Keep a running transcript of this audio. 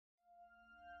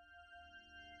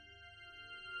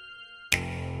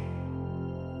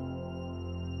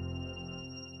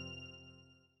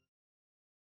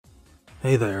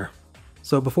Hey there.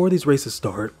 So before these races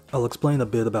start, I'll explain a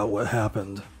bit about what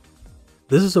happened.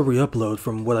 This is a re-upload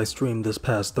from what I streamed this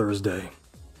past Thursday.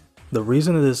 The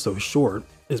reason it is so short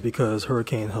is because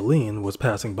Hurricane Helene was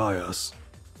passing by us.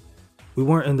 We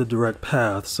weren't in the direct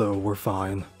path, so we're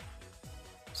fine.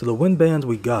 So the wind bands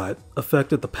we got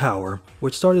affected the power,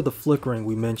 which started the flickering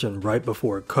we mentioned right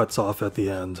before it cuts off at the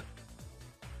end.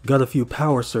 Got a few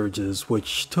power surges,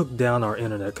 which took down our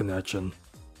internet connection.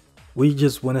 We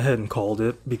just went ahead and called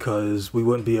it because we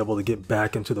wouldn't be able to get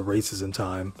back into the races in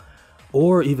time,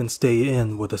 or even stay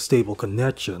in with a stable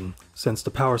connection since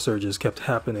the power surges kept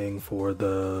happening for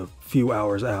the few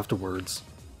hours afterwards.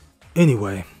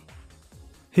 Anyway,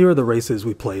 here are the races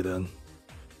we played in.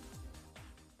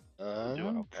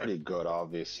 Pretty good,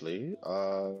 obviously.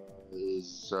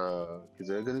 Is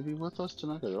Kazay gonna be with us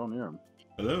tonight? I don't hear him.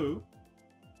 Hello?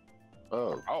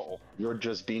 Oh. You're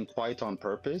just being quiet on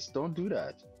purpose? Don't do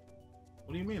that.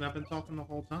 What do you mean? I've been talking the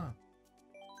whole time.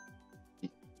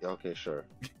 Okay, sure.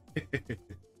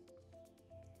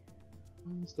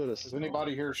 Has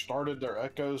anybody here started their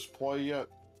Echoes play yet?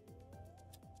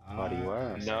 Why do you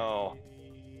ask? No,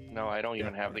 I don't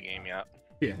even have the game yet.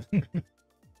 Yeah.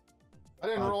 I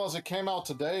didn't realize it came out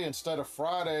today instead of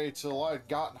Friday till I had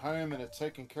gotten home and had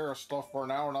taken care of stuff for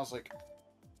an hour, and I was like,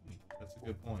 That's a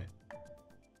good point.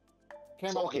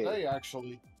 came out today,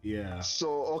 actually. Yeah.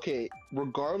 So, okay,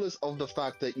 regardless of the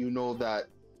fact that you know that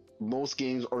most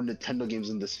games or Nintendo games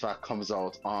in this fact comes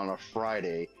out on a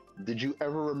Friday, did you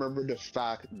ever remember the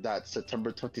fact that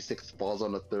September 26th falls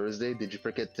on a Thursday? Did you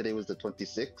forget today was the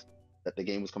 26th? That the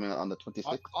game was coming out on the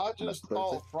 26th? I just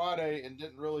thought Friday and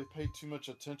didn't really pay too much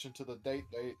attention to the date.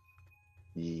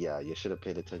 Yeah, you should have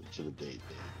paid attention to the date.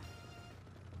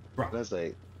 Right. That's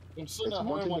like... I'm sitting at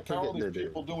home like how all these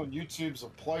people doing YouTubes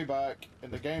of playback,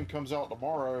 and the game comes out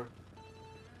tomorrow.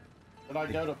 And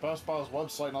I go to Best Buy's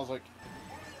website and I was like,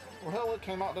 well, hell, it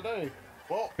came out today.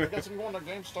 Well, I guess I'm going to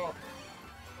GameStop.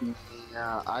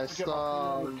 Yeah, I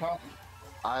saw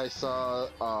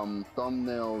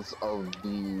thumbnails of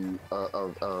the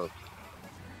of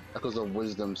Echoes of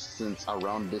Wisdom since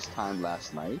around this time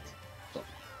last night. So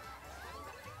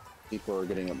people are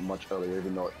getting it much earlier,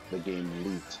 even though the game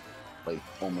leaked like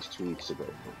almost 2 weeks ago.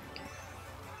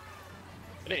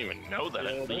 I didn't even know that.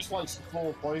 Yeah, there's like some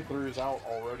full playthroughs out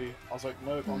already. I was like,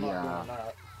 nope, I'm not doing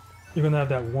that. You're gonna have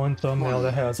that one thumbnail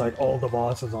that has like all the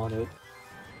bosses on it.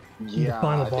 Yeah, the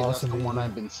final I think boss that's the in one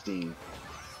I've been seeing.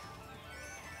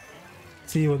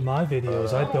 See, with my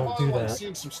videos, I don't do that. I've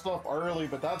seen some stuff early,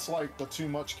 but that's like the too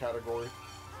much category.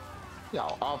 Yeah,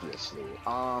 obviously.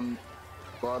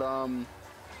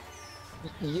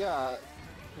 Yeah,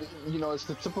 you know, it's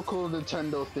the typical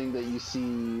Nintendo thing that you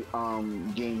see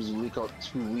games leak out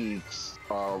 2 weeks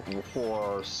before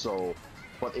or so.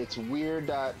 But it's weird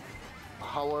that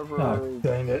however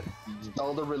dang it.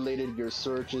 Zelda-related your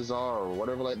searches are or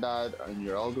whatever like that, and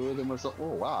your algorithm or something.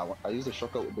 Oh wow, I used a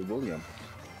shortcut with the William.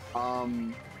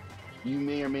 You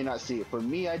may or may not see it. For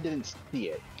me, I didn't see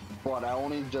it, but I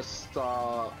only just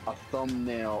saw a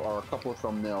thumbnail or a couple of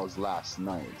thumbnails last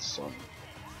night, so.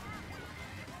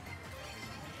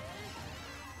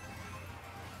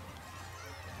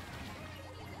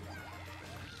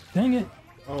 Dang it.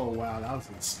 Oh wow, that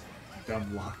was a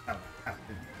dumb lock.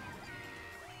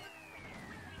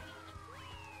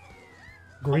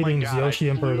 Greetings, God, Yoshi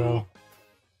and Birdo.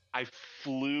 I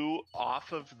flew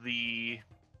off of the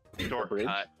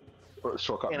shortcut. Or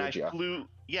shortcut And bridge,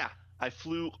 I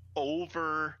flew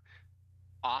over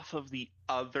off of the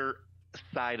other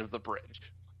side of the bridge.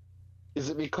 Is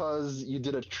it because you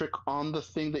did a trick on the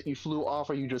thing that you flew off,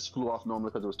 or you just flew off normally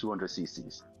because it was 200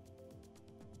 cc's?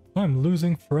 I'm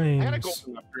losing frames. I had a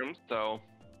golden mushroom, so.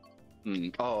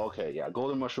 Oh, okay, yeah.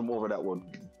 Golden mushroom over that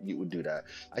you would do that.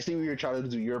 I see what you're trying to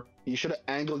do. You should have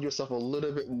angled yourself a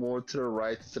little bit more to the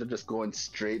right instead of just going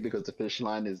straight because the finish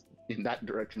line is in that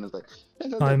direction. It's like,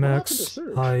 hi Max.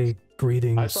 Hi,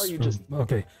 greetings. I saw you just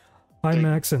okay. Hi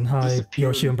Max and hi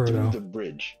Yoshi and Birdo. The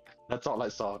bridge. That's all I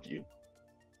saw of you.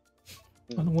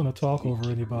 I don't want to talk over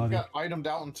anybody. I got itemed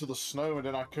out into the snow and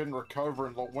then I couldn't recover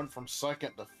and went from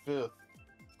 2nd to 5th.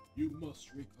 You must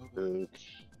recover.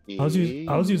 I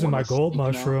was using my gold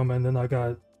mushroom and then I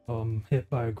got hit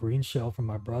by a green shell from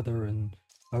my brother and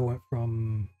I went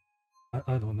from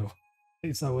I don't know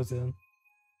place I was in.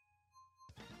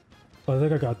 But I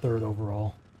think I got 3rd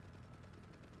overall.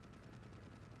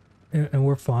 And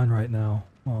we're fine right now,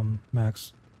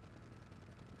 Max.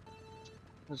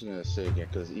 I was gonna say again,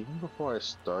 because even before I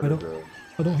started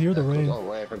I don't hear the rain. Oh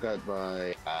wait, I forgot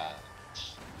my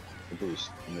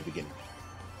boost in the beginning.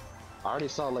 I already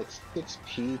saw like 6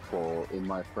 people in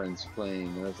my friends playing,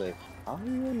 and I was like, how are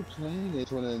you really playing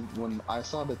it? When I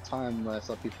saw the time when I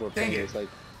saw people were playing, it was like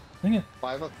Dang it.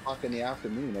 5 o'clock in the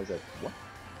afternoon. I was like, what?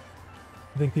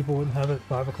 You think people wouldn't have it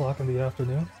 5 o'clock in the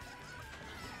afternoon?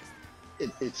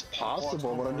 It's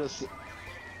possible, but I'm just...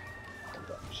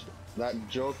 That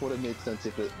joke would have made sense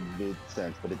if it made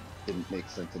sense, but it didn't make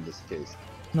sense in this case.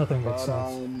 Nothing makes But,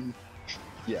 sense.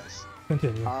 yes.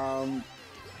 Continue.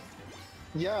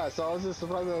 Yeah, so I was just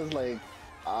surprised. I was like,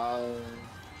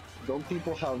 don't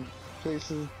people have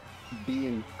places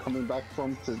coming back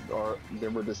from or they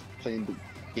were just playing the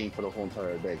game for the whole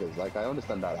entire day? Because, like, I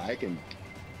understand that I can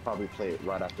probably play it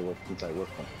right after work since I work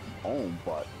from home,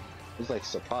 but it's like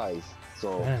surprise.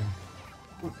 So,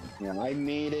 Damn. yeah, I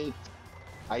made it.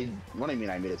 What I mean,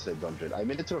 I made it to the dungeon. I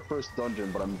made it to the first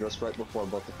dungeon, but I'm just right before I'm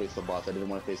about to face the boss. I didn't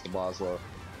want to face the boss, or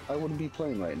I wouldn't be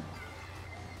playing right now.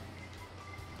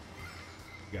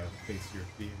 You gotta face your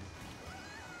fear.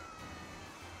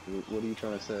 What are you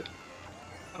trying to say? I'm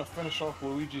gonna finish off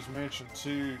Luigi's Mansion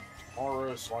 2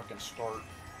 tomorrow so I can start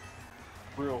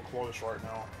real close right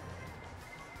now.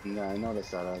 Yeah, I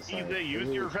noticed that. I was like, Kize, use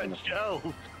your red shell.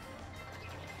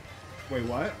 Wait,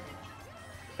 what?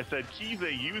 I said,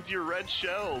 Kize, use your red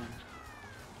shells.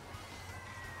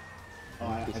 Oh,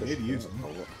 I did use them.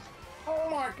 Oh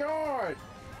my god!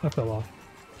 I fell off.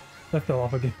 I fell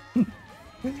off again.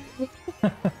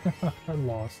 I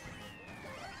lost.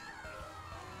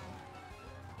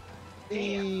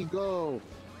 Hey, go!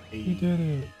 You did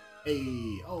it.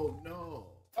 Hey, oh no.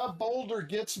 That boulder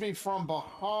gets me from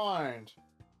behind.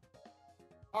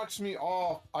 Knocks me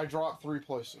off. I drop 3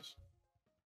 places.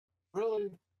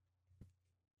 Really?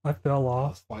 I fell That off,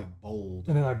 was quite bold.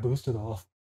 and then I boosted off.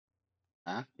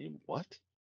 Huh? What?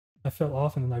 I fell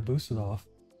off, and then I boosted off.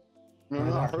 No, Right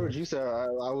no, I after. heard you say. I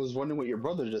was wondering what your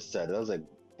brother just said. I was like,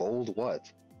 bold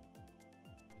what?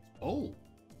 Oh.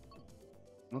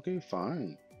 Okay,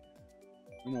 fine.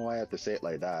 I don't know why I have to say it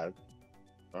like that.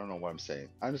 I don't know what I'm saying.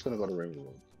 I'm just gonna go to Rainbow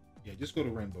Road. Yeah, just go to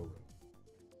Rainbow Road.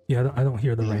 Yeah, I don't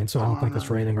hear the rain, so I don't think it's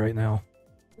raining right now.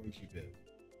 What you did?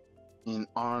 In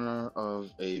honor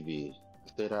of AB,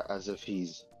 say that as if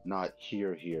he's not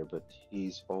here, but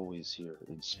he's always here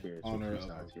in spirit. In honor he's of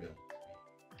not our here. good.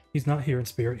 He's not here in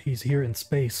spirit, he's here in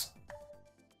space.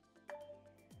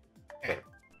 I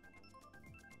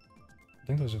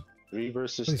think there's a... 3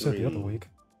 versus What he said 3. the other week.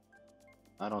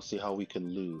 I don't see how we can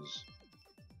lose.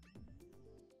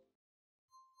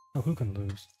 Oh, who can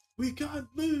lose? We can't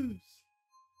lose.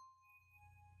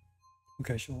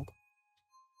 Okay, Shulk.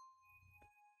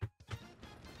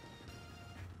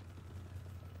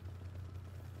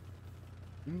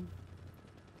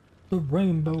 The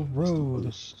Rainbow Road.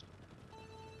 Boost.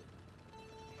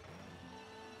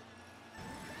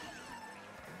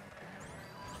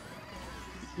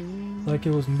 Like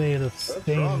it was made of wrong,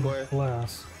 stained boy.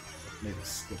 glass. Made of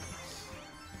stickers.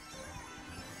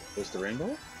 Is the rainbow?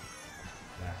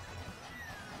 That.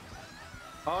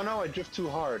 Oh no, I drift too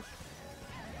hard.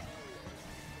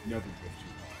 Never drift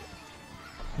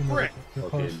You know, Frick. they're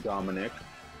Okay, close. Dominic.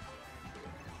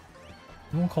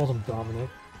 No one calls him Dominic.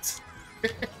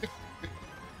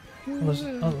 Unless,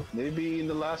 oh, Maybe in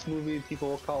the last movie, people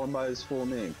will call him by his full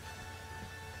name.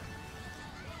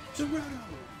 you. Toretto.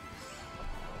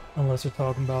 unless you're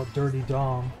talking about Dirty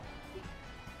Dom.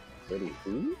 Ready?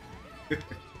 Who?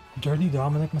 Dirty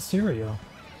Dominic Mysterio.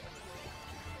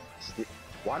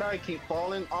 Why do I keep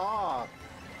falling off?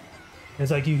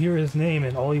 It's like you hear his name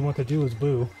and all you want to do is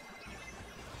boo.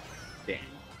 Damn.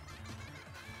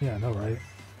 Yeah, I know, right?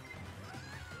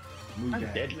 Move I'm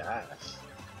that. dead last.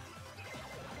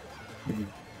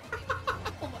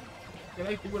 Did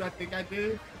I do what I think I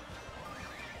did?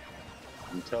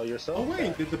 You tell yourself. Oh wait,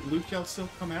 that. did the blue shell still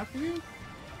come after you?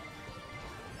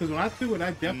 Because when I threw it,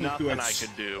 I definitely threw Nothing it. I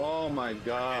could do. Oh my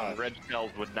god. And red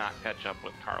shells would not catch up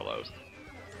with Carlos.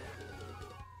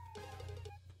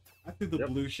 I threw the Yep.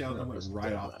 blue shell and That went was right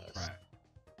dead off the last. track.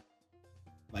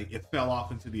 Like it fell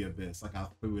off into the abyss. Like I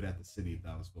threw it at the city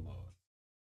that was below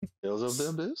it. Tales of the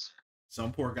Abyss?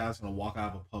 Some poor guy's gonna walk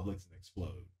out of a Publix and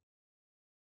explode.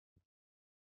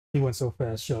 He went so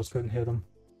fast, shells couldn't hit him.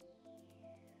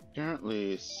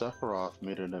 Apparently, Sephiroth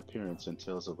made an appearance in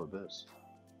Tales of Abyss.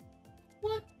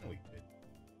 What? No, he didn't.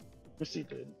 Yes, he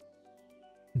did.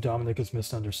 Dominic is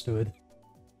misunderstood.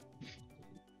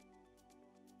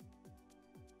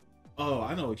 Oh,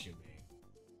 I know what you mean.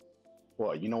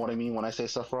 What, you know what I mean when I say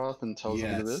Sephiroth in Tales of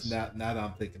the Yes, Abyss? now that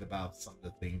I'm thinking about some of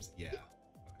the themes. Yeah.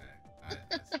 Okay.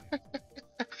 I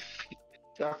see.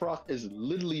 Sephiroth is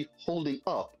literally holding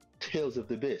up Tales of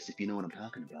the Abyss, if you know what I'm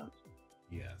talking about.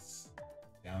 Yes.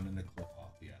 Down in the cliff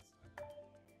off, yes.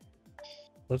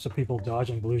 Lots of people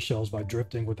dodging blue shells by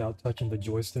drifting without touching the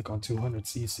joystick on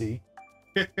 200cc.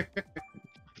 Hey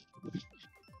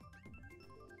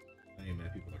man,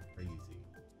 people are crazy.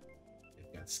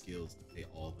 They've got skills to pay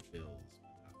all the bills.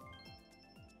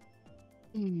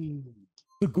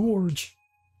 The gorge.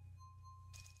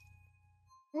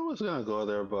 I was gonna go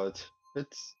there, but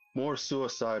it's more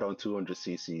suicide on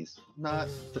 200cc's. Not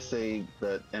to say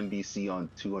that NBC on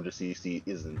 200cc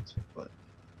isn't, but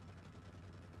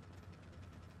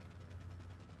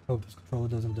Hope this controller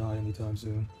doesn't die anytime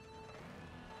soon.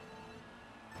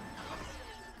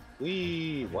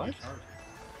 what?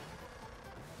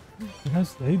 It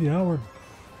has the 80-hour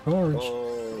charge.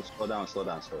 Oh, slow down.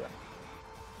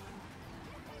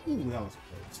 Ooh, that was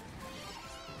close.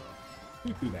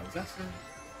 Who threw that? Was that sir?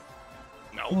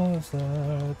 No. Was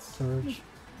that search?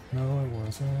 No, it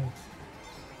wasn't.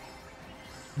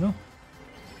 No.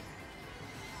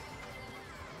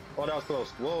 Oh, that was close.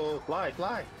 Whoa,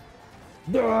 fly.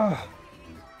 Ah!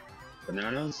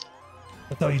 Bananas.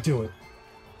 That's how you do it.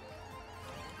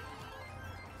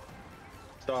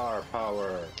 Star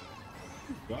power.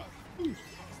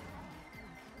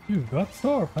 You've got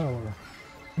star power.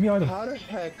 Give me item. How the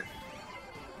heck?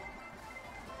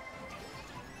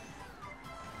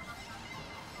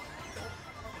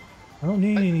 I don't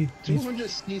need any.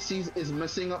 200cc's is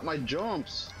messing up my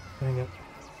jumps. Dang it.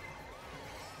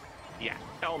 Yeah,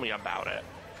 tell me about it.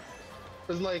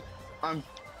 It's like I'm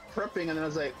prepping and then I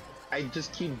was like, I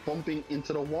just keep bumping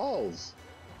into the walls.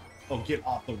 Oh, get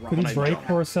off the rock. Could you break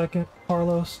for a second,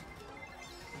 Carlos?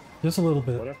 Just a little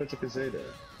bit. What if it's a Crusader?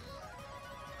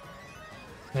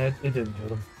 It didn't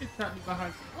hit him. It trapped me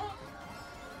behind. Oh,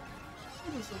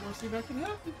 that was the worst thing that can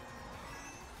happen.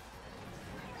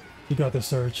 You got the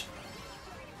surge.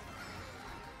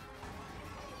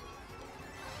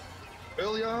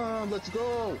 William, let's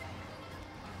go!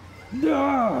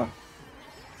 Ah!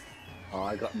 Oh,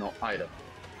 I got no item.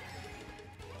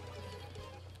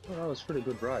 Oh, that was a pretty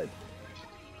good ride.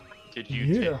 Did you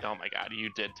Yeah. take? Oh my god, you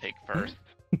did take first.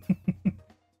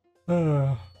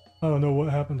 I don't know what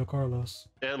happened to Carlos.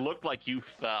 It looked like you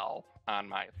fell on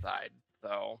my side,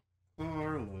 so.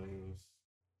 Carlos.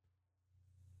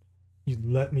 You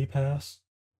let me pass?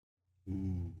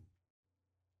 Ooh.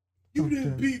 You Okay.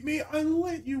 didn't beat me. I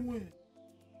let you win.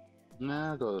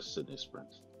 Nah, go to Sydney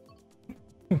Sprint.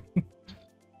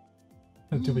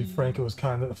 And to be frank, it was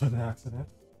kind of an accident.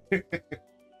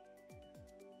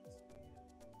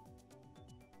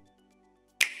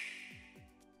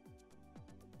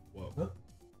 Whoa. Huh?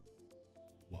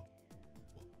 Whoa.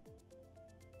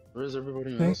 Where's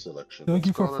everybody in Thank- this selection? Thank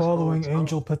you for Let's go, following let's go.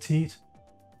 Angel Petite.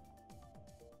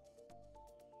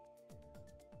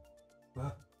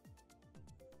 What?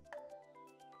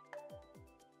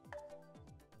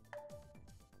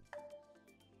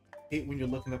 I hate when you're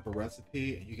looking up a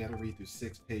recipe and you got to read through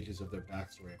 6 pages of their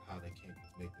backstory of how they came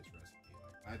to make this recipe.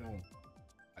 Like, I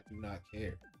do not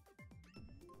care.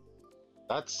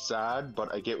 That's sad,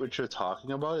 but I get what you're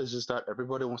talking about. It's just that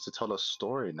everybody wants to tell a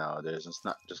story nowadays. It's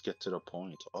not just get to the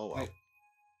point. Oh, wow.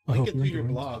 I I hope get you're through your enjoying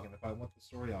it. blog, and if I want the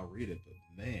story, I'll read it. But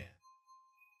man,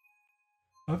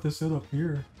 I have to sit up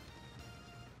here.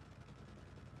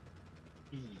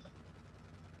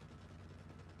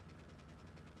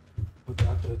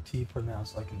 Without the T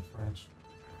pronounced like in French.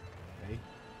 okay.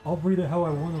 I'll read it how I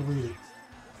want to read it.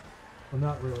 Well,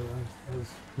 not really. I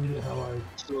just read it how I.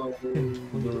 So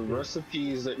the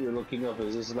recipes that you're looking up,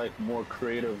 is this like more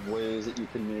creative ways that you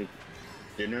can make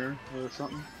dinner or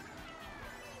something?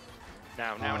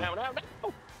 Now.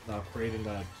 Now creating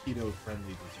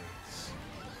keto-friendly desserts.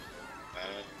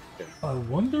 Okay. I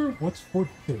wonder what's for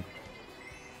dinner.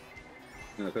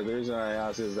 Because the reason I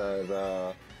ask is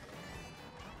that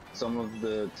some of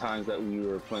the times that we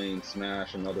were playing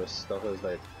Smash and other stuff, is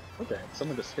like, what the heck?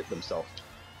 Someone just hit themselves.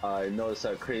 I noticed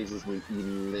that Crazy's been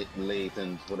eating late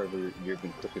and whatever you've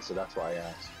been cooking, so that's why I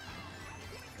asked.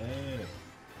 Hey.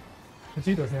 It's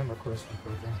either him or Kristen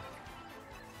cooking.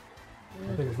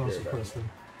 I think it's mostly Yeah, Kristen.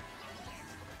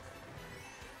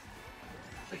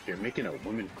 Like, you're making a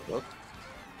woman cook?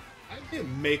 I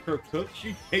didn't make her cook.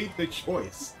 She made the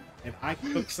choice, and I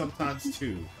cook sometimes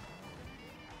too.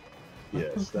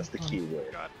 Yes, that's the key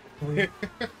word. God.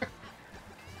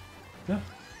 Yeah,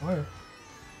 fire.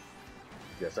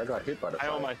 Yes, I got hit by the I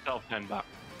owe fire. myself $10.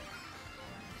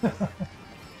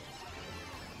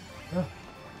 Yeah.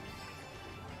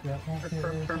 Yeah,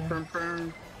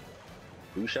 okay.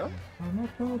 Who shot? I'm not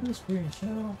proud of this green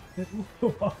shell. It will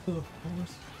go off to the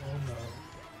force. Oh no.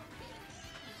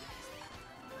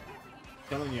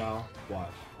 Telling y'all,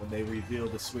 watch when they reveal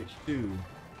the Switch 2,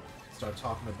 start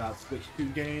talking about Switch 2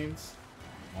 games,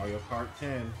 Mario Kart 10.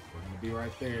 We're gonna be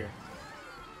right there.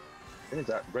 Where's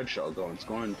that red shell going? It's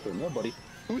going to nobody.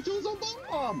 Who threw the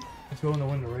bomb? It's going to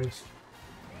win the race.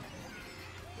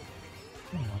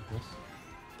 I don't want this.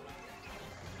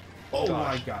 Oh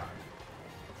Gosh. my god.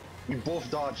 You both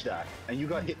dodged that, and you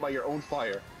got hit by your own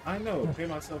fire. I know. Pay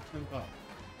myself $10.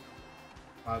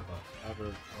 $5.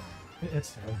 Ever.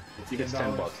 It's He gets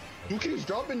 $10. Who keeps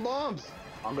dropping bombs?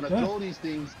 I'm gonna throw these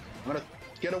things. I'm gonna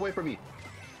get away from me.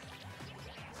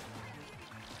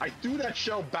 I threw that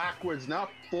shell backwards, not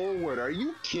forward. Are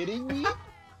you kidding me?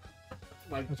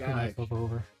 My Let's get god. myself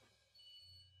over.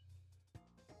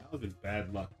 That was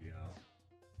bad luck, you know.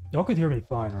 Y'all could hear me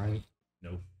fine, right?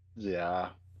 Nope. Yeah.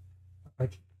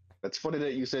 Like, It's funny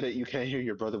that you say that you can't hear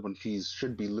your brother when he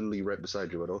should be literally right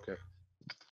beside you, but okay.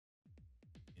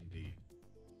 Indeed.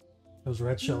 those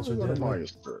red shells are dead.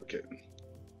 Mario's okay.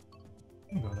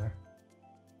 You go there.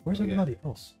 Where's Yeah. everybody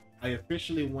else? I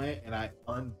officially went and I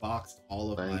unboxed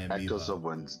all of my Echoes amiibo. of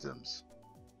Wisdoms.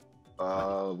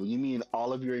 When you mean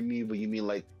all of your amiibo, you mean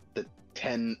like the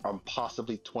 10 or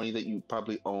possibly 20 that you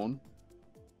probably own?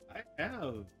 I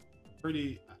have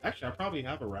pretty. Actually, I probably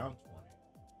have around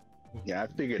 20. Yeah, I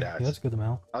figured that. Yeah, that's a good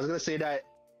amount. I was gonna say that,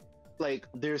 like,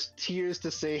 there's tiers to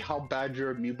say how bad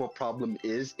your amiibo problem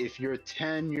is. If you're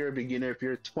 10, you're a beginner. If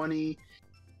you're 20,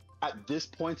 at this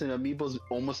point, an amiibo's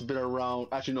almost been around.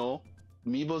 Actually, no.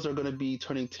 Amiibos are gonna be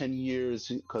turning 10 years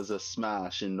because of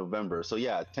Smash in November. So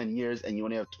yeah, 10 years, and you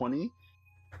only have 20.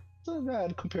 It's not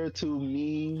bad compared to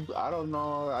me. I don't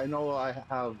know. I know I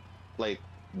have like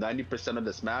 90% of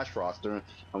the Smash roster, and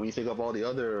when you think of all the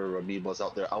other amiibos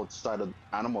out there outside of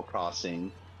Animal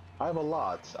Crossing, I have a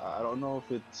lot. I don't know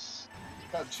if it's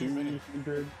Got too many.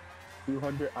 200.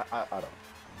 I don't know.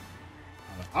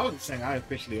 I wasn't saying I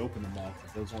officially opened them all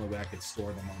because there was only way I could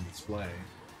store them on display.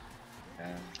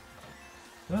 And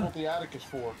That's what the attic is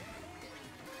for.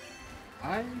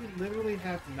 I literally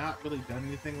have not really done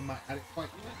anything with my attic quite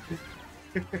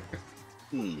yet.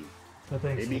 That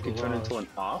thing's maybe you the could turn garage. into an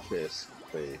office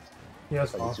space. Yeah,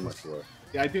 it's That'd be too office. much work.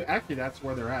 Yeah, I do. Actually, that's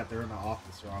where they're at. They're in the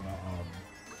office or on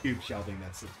the cube shelving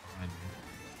that sits behind me.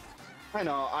 I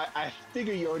know. I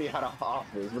figure you already had an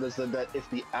office, but it's that if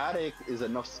the attic is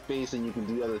enough space and you can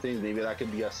do other things, maybe that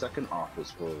could be a second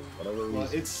office for whatever reason. Well,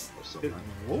 it's or something.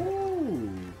 whoa!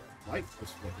 Lights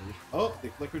just flickered. Oh, they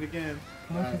flickered again.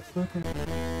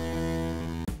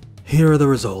 Here are the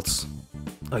results.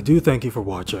 I do thank you for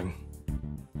watching.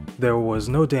 There was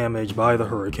no damage by the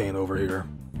hurricane over here.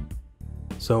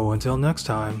 So until next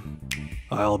time,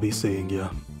 I'll be seeing ya.